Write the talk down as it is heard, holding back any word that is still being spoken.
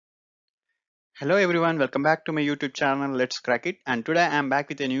Hello everyone, welcome back to my YouTube channel. Let's crack it. And today I am back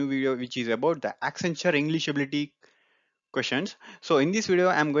with a new video which is about the Accenture English ability questions. So in this video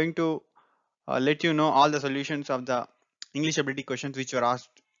I am going to let you know all the solutions of the English ability questions which were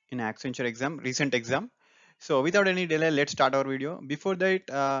asked in Accenture exam, recent exam. So without any delay, let's start our video. Before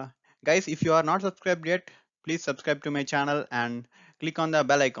that, guys, if you are not subscribed yet, please subscribe to my channel and click on the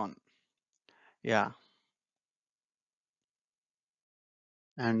bell icon. Yeah.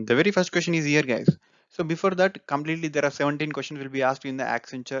 And the very first question is here, guys. So before that, completely there are 17 questions will be asked in the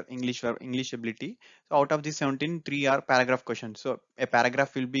Accenture English or English ability. So out of these 17, three are paragraph questions. So a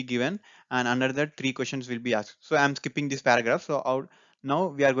paragraph will be given, and under that three questions will be asked. So I'm skipping this paragraph. So out now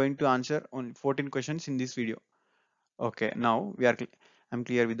we are going to answer on 14 questions in this video. Okay, now I'm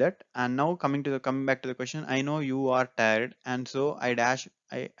clear with that. And now coming back to the question, I know you are tired, and so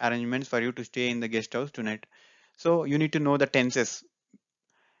I arrangements for you to stay in the guest house tonight. So you need to know the tenses.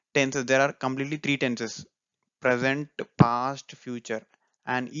 There are completely three tenses: present, past, future,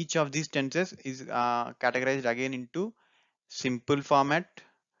 and each of these tenses is categorized again into simple format,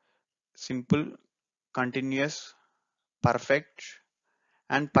 simple, continuous, perfect,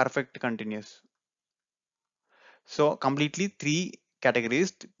 and perfect continuous. So completely three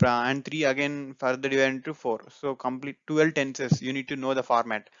categories, and three again further divided into four. So complete 12 tenses, you need to know the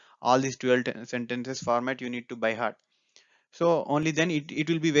format. All these 12 sentences format you need to by heart. So only then it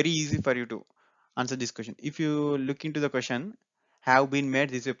will be very easy for you to answer this question. If you look into the question, have been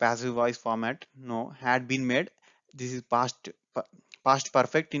made, this is a passive voice format. No, had been made, this is past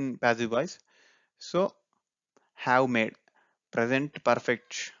perfect in passive voice. So have made, present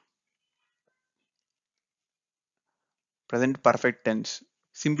perfect, present perfect tense.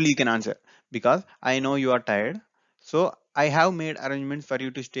 Simply you can answer because I know you are tired. So I have made arrangements for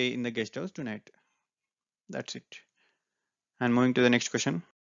you to stay in the guest house tonight. That's it. And moving to the next question.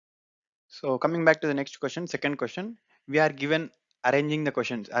 So coming back to the next question, second question, we are given arranging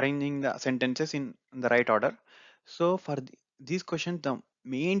the sentences in the right order. So for these questions, the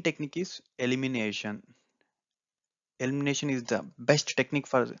main technique is elimination. Elimination is the best technique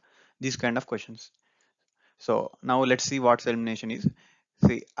for these kind of questions. So now let's see what elimination is.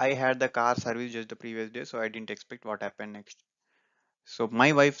 See, I had the car service just the previous day, so I didn't expect what happened next. So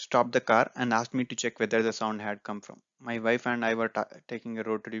my wife stopped the car and asked me to check whether the sound had come from. My wife and I were taking a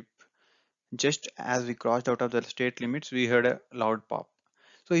road trip. Just as we crossed out of the state limits, we heard a loud pop.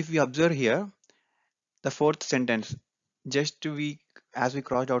 So if we observe here, the fourth sentence, just as we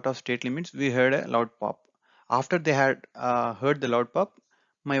crossed out of state limits, we heard a loud pop. After they had heard the loud pop,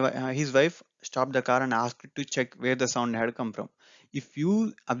 his wife stopped the car and asked to check where the sound had come from. If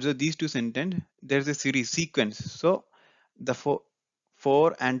you observe these two sentences, there's a sequence. So the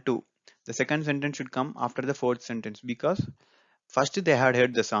four and two, the second sentence should come after the fourth sentence because first they had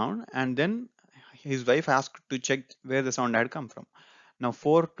heard the sound and then his wife asked to check where the sound had come from. Now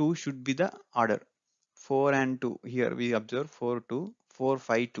 4 2 should be the order. 4 and 2, here we observe 4 2 4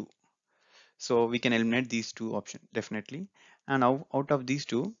 5 2. So we can eliminate these two options definitely. And now out of these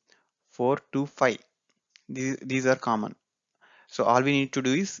two, 4 2 5, these are common. So all we need to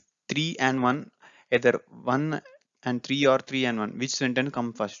do is 3 and 1, either 1 and 3 or 3 and 1. Which sentence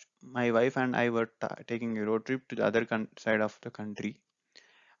come first? My wife and I were taking a road trip to the other side of the country.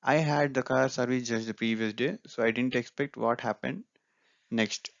 I had the car service just the previous day, so I didn't expect what happened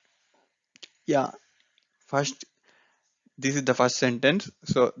next. Yeah, first, this is the first sentence.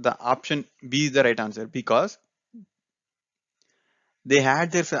 So the option B is the right answer because they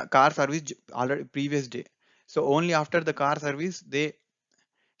had their car service already previous day. So only after the car service they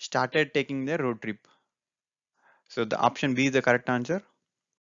started taking their road trip. So the option B is the correct answer.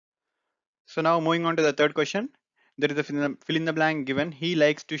 So now moving on to the third question. There is a fill in the blank given. He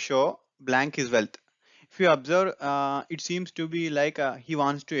likes to show blank his wealth. If you observe, it seems to be like he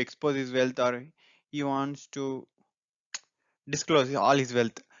wants to expose his wealth or he wants to disclose all his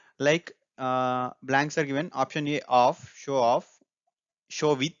wealth. Like blanks are given. Option A, off, show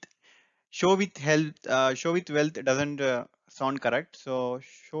with. Show with wealth doesn't sound correct. So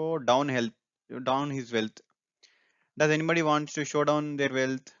show down health, down his wealth. Does anybody wants to show down their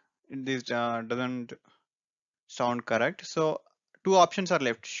wealth? This doesn't sound correct. So two options are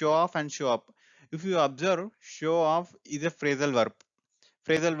left: show off and show up. If you observe, show off is a phrasal verb.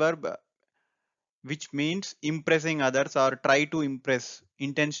 Phrasal verb which means impressing others or try to impress,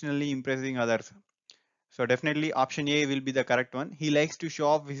 intentionally impressing others. So definitely option A will be the correct one. He likes to show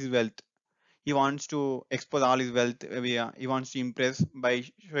off his wealth. He wants to expose all his wealth. He wants to impress by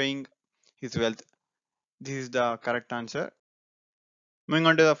showing his wealth. This is the correct answer. Moving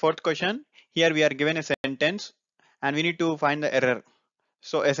on to the fourth question. Here we are given a sentence and we need to find the error.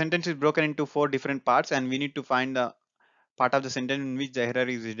 So a sentence is broken into four different parts, and we need to find the part of the sentence in which the error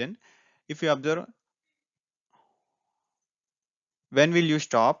is hidden. If you observe, when will you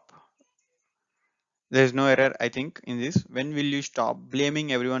stop? There is no error, I think, in this. When will you stop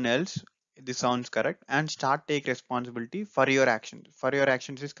blaming everyone else? This sounds correct. And start take responsibility for your actions. For your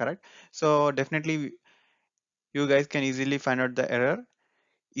actions is correct. So definitely you guys can easily find out the error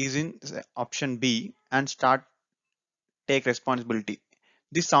is in option B and start take responsibility.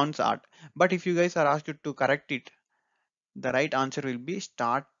 This sounds odd, but if you guys are asked to correct it, the right answer will be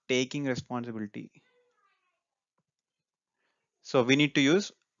start taking responsibility. So we need to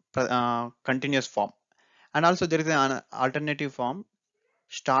use continuous form, and also there is an alternative form,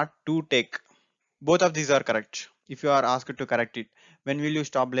 start to take. Both of these are correct. If you are asked to correct it, when will you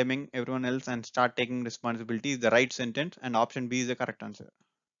stop blaming everyone else and start taking responsibility is the right sentence, and option B is the correct answer.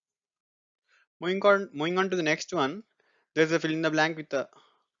 Moving on to the next one, there's a fill in the blank with the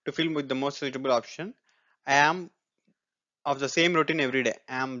to fill with the most suitable option. I am of the same routine every day.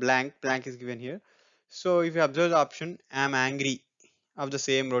 I am blank. Blank is given here. So if you observe the option, I am angry of the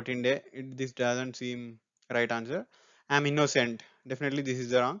same routine day. This doesn't seem right answer. I am innocent. Definitely this is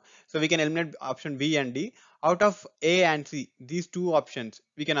the wrong. So we can eliminate option B and D. Out of A and C, these two options,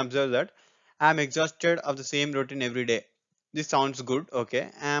 we can observe that I am exhausted of the same routine every day. This sounds good. Okay.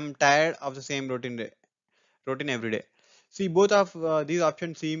 I am tired of the same routine every day. See, both of these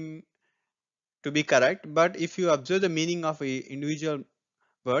options seem to be correct, but if you observe the meaning of individual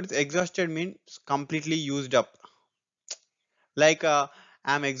words, exhausted means completely used up. Like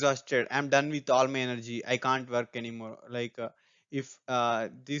I'm exhausted, I'm done with all my energy, I can't work anymore. Like if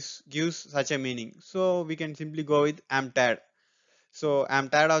this gives such a meaning, so we can simply go with I'm tired. So I'm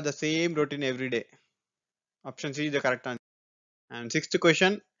tired of the same routine every day. Option C is the correct answer. And sixth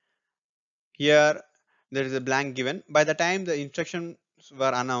question, here there is a blank given. By the time the instructions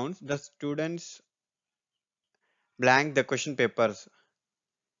were announced, the students blank the question papers.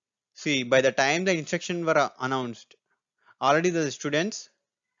 See, by the time the instructions were announced, already the students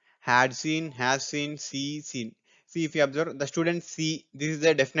had seen, has seen, seen. See, if you observe, the students see, this is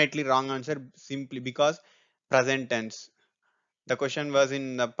a definitely wrong answer simply because present tense. The question was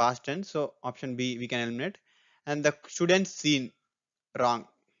in the past tense, so option B we can eliminate. And the students seen, wrong,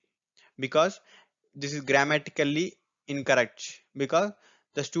 because this is grammatically incorrect, because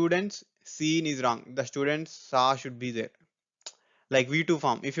the students seen is wrong. The students saw should be there. Like V2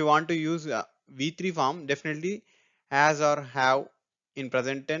 form, if you want to use V3 form, definitely has or have in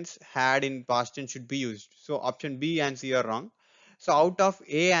present tense, had in past tense should be used. So option B and C are wrong. So out of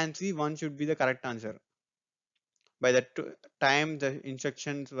A and C, one should be the correct answer. By the time the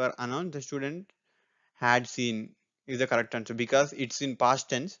instructions were announced, the student had seen is the correct answer because it's in past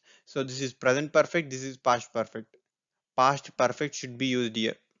tense. So this is present perfect, this is past perfect. Past perfect should be used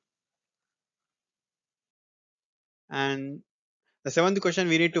here. And the seventh question,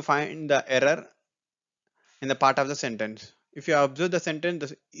 we need to find the error in the part of the sentence. If you observe the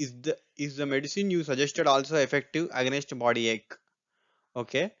sentence, is the medicine you suggested also effective against body ache?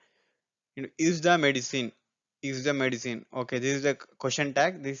 Okay, is the medicine, is the medicine, okay, this is the question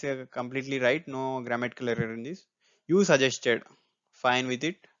tag. This is completely right, no grammatical error in this. You suggested, fine with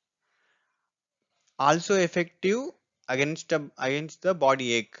it. Also effective against the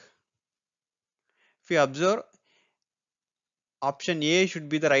body ache. If you observe, option A should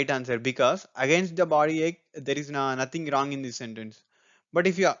be the right answer because against the body ache, there is nothing wrong in this sentence. But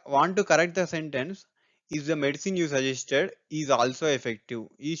if you want to correct the sentence, is the medicine you suggested is also effective?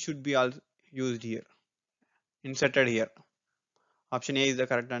 It should be also used here, inserted here. Option A is the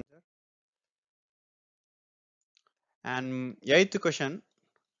correct answer. And eighth question,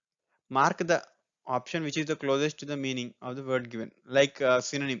 mark the option which is the closest to the meaning of the word given. Like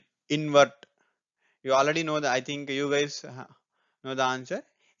synonym, invert. You already know that. I think you guys know the answer.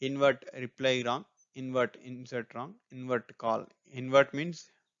 Invert reply wrong. Invert insert wrong. Invert call. Invert means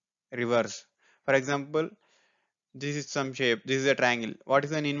reverse. For example, this is some shape. This is a triangle. What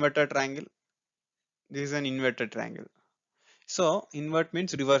is an inverted triangle? This is an inverted triangle. So invert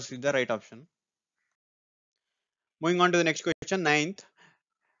means reverse is the right option. Moving on to the next question, ninth.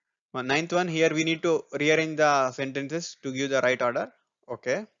 Ninth one, here we need to rearrange the sentences to give the right order.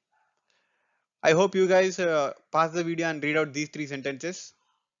 Okay. I hope you guys pause the video and read out these three sentences.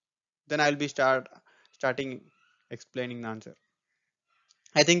 Then I'll be starting explaining the answer.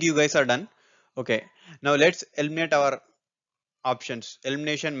 I think you guys are done. Okay. Now let's eliminate our options.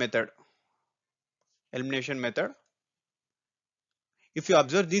 Elimination method. Elimination method. If you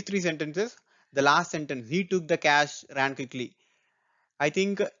observe these three sentences, the last sentence, he took the cash, ran quickly. I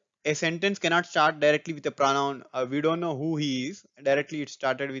think A sentence cannot start directly with a pronoun. We don't know who he is. Directly it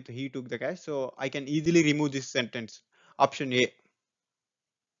started with he took the cash. So I can easily remove this sentence. Option A.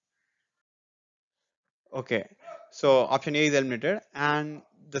 Okay. So option A is eliminated and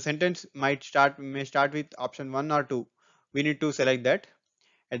the sentence may start with option 1 or 2. We need to select that.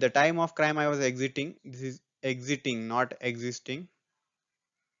 At the time of crime I was exiting. This is exiting, not existing.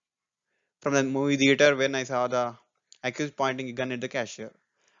 From the movie theater when I saw the accused pointing a gun at the cashier.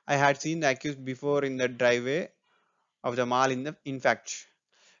 I had seen the accused before in the driveway of the mall in fact.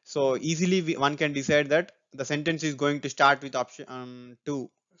 So easily one can decide that the sentence is going to start with option 2.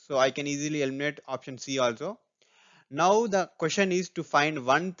 So I can easily eliminate option C also. Now the question is to find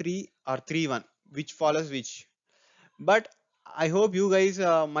 1 3 or 3 1 which follows which. But I hope you guys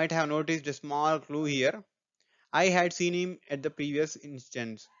might have noticed a small clue here. I had seen him at the previous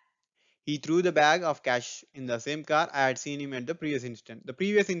instance. He threw the bag of cash in the same car I had seen him at the previous instant. The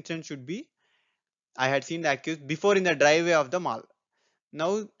previous instant should be I had seen the accused before in the driveway of the mall.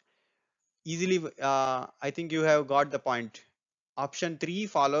 Now easily I think you have got the point. Option 3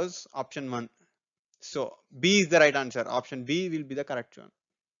 follows option 1. So B is the right answer. Option B will be the correct one.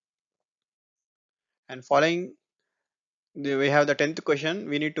 And following we have the 10th question.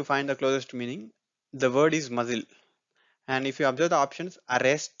 We need to find the closest meaning. The word is muzzle. And if you observe the options,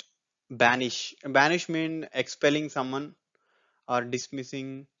 arrest, banish. Banish means expelling someone or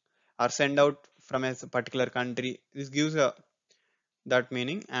dismissing or send out from a particular country. This gives that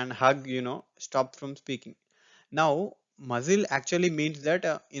meaning. And hug, stop from speaking. Now muzzle actually means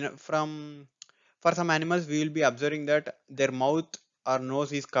that from for some animals we will be observing that their mouth or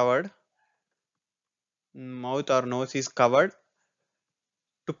nose is covered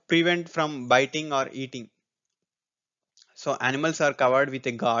to prevent from biting or eating. So animals are covered with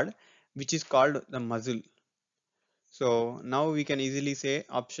a guard which is called the muzzle. So now we can easily say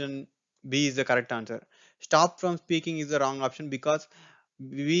option B is the correct answer. Stop from speaking is the wrong option because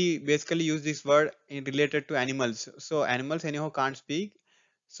we basically use this word in related to animals. So animals anyhow can't speak.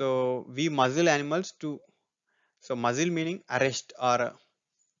 So we muzzle animals to. So muzzle meaning arrest or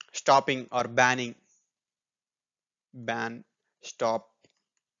stopping or banning. Ban, stop.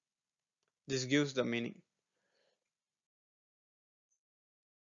 This gives the meaning.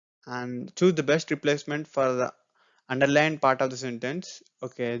 And choose the best replacement for the underlined part of the sentence.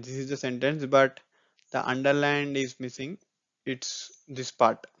 Okay, this is the sentence, but the underlined is missing. It's this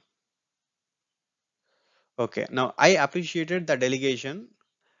part. Okay, now I appreciated the delegation,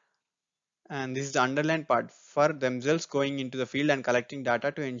 and this is the underlined part for themselves going into the field and collecting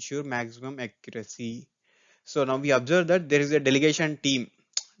data to ensure maximum accuracy. So now we observe that there is a delegation team.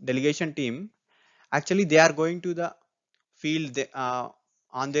 Delegation team actually they are going to the field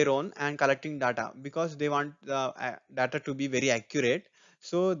on their own and collecting data because they want the data to be very accurate.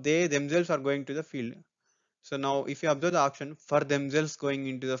 So they themselves are going to the field. So now if you observe the option for themselves going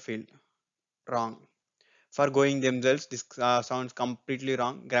into the field, wrong. For going themselves, this sounds completely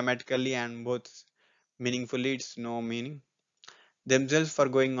wrong grammatically and both meaningfully. It's no meaning. Themselves for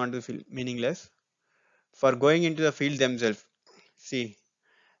going on to the field, meaningless. For going into the field themselves, see,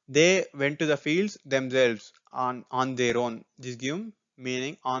 they went to the fields themselves on their own. This gives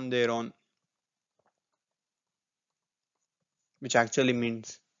meaning on their own, which actually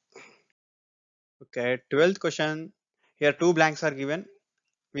means. Okay, 12th question. Here two blanks are given.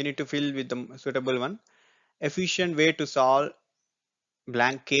 We need to fill with the suitable one. Efficient way to solve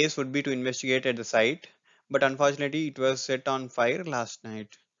blank case would be to investigate at the site, but unfortunately it was set on fire last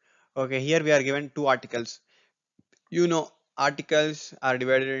night. Okay, here we are given two articles. Articles are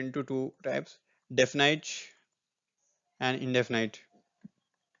divided into two types: definite and indefinite.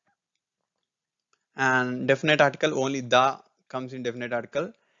 And definite article only the comes in definite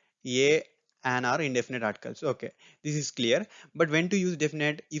article, a and are indefinite articles. Okay, this is clear. But when to use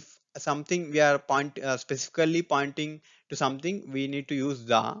definite? If something we are specifically pointing to something, we need to use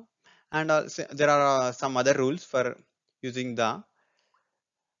the. And there are some other rules for using the.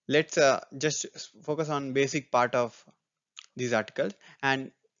 Let's just focus on basic part of these articles.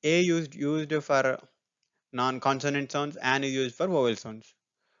 And a used for non-consonant sounds and is used for vowel sounds.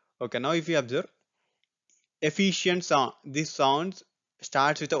 Okay, now if you observe efficient sound, this sounds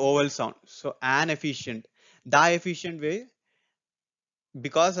starts with a vowel sound. So an efficient, the efficient way,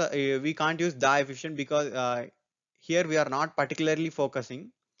 because we can't use the efficient because here we are not particularly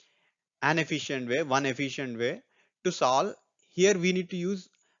focusing an efficient way, one efficient way to solve. Here we need to use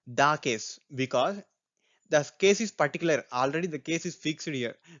the case because the case is particular. Already the case is fixed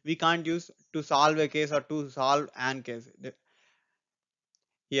here. We can't use to solve a case or to solve an case.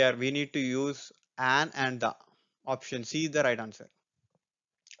 Here we need to use an and the. Option C is the right answer.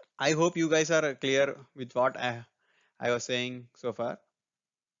 I hope you guys are clear with what I was saying so far.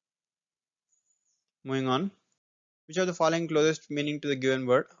 Moving on. Which of the following closest meaning to the given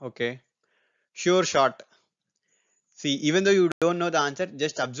word? Okay. Sure shot. See, even though you don't know the answer,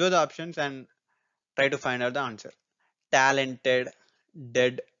 just observe the options and try to find out the answer. Talented,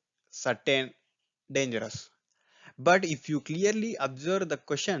 dead, certain, dangerous. But if you clearly observe the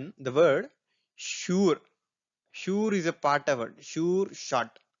question, the word sure, sure is a part of it. Sure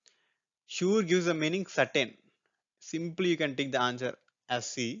shot. Sure gives the meaning certain. Simply you can take the answer as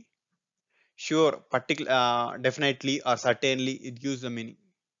C. Sure, particular, definitely or certainly it gives the meaning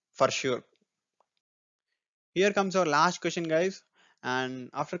for sure. Here comes our last question, guys. And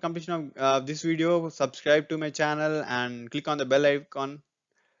after completion of this video, subscribe to my channel and click on the bell icon,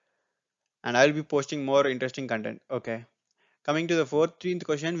 and I'll be posting more interesting content. Okay. Coming to the 14th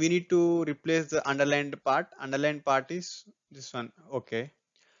question, we need to replace the underlined part. Underlined part is this one. Okay.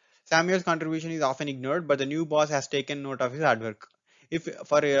 Samuel's contribution is often ignored, but the new boss has taken note of his hard work. If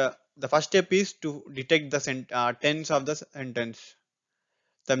for the first step is to detect the tense of the sentence.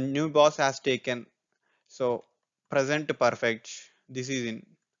 The new boss has taken. So present perfect. This is in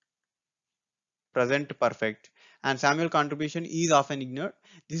present perfect. And Samuel contribution is often ignored.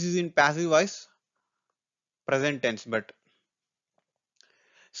 This is in passive voice present tense. But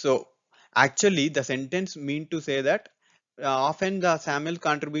so actually the sentence mean to say that often the Samuel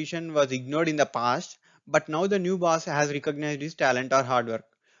contribution was ignored in the past, but now the new boss has recognized his talent or hard work.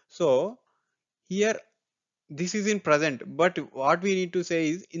 So here this is in present, but what we need to say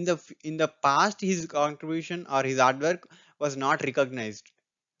is in the past his contribution or his hard work was not recognized.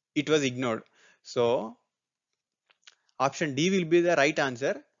 It was ignored. So option D will be the right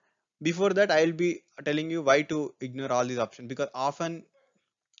answer. Before that, I will be telling you why to ignore all these options, because often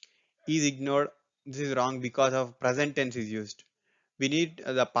is ignored. This is wrong because of present tense is used. We need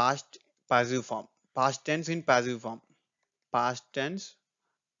the past passive form. Past tense in passive form. Past tense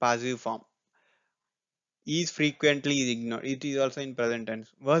passive form. Is frequently is ignored. It is also in present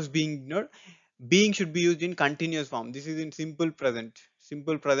tense. Was being ignored. Being should be used in continuous form. This is in simple present.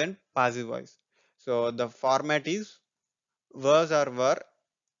 Simple present passive voice. So the format is was or were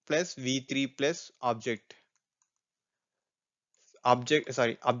plus V3 plus object.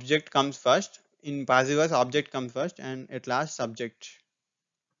 Object comes first. In passive voice, object comes first, and at last subject.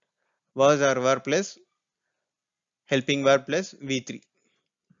 Was or were plus helping verb plus V3.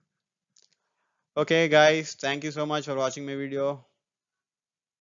 Okay guys, thank you so much for watching my video.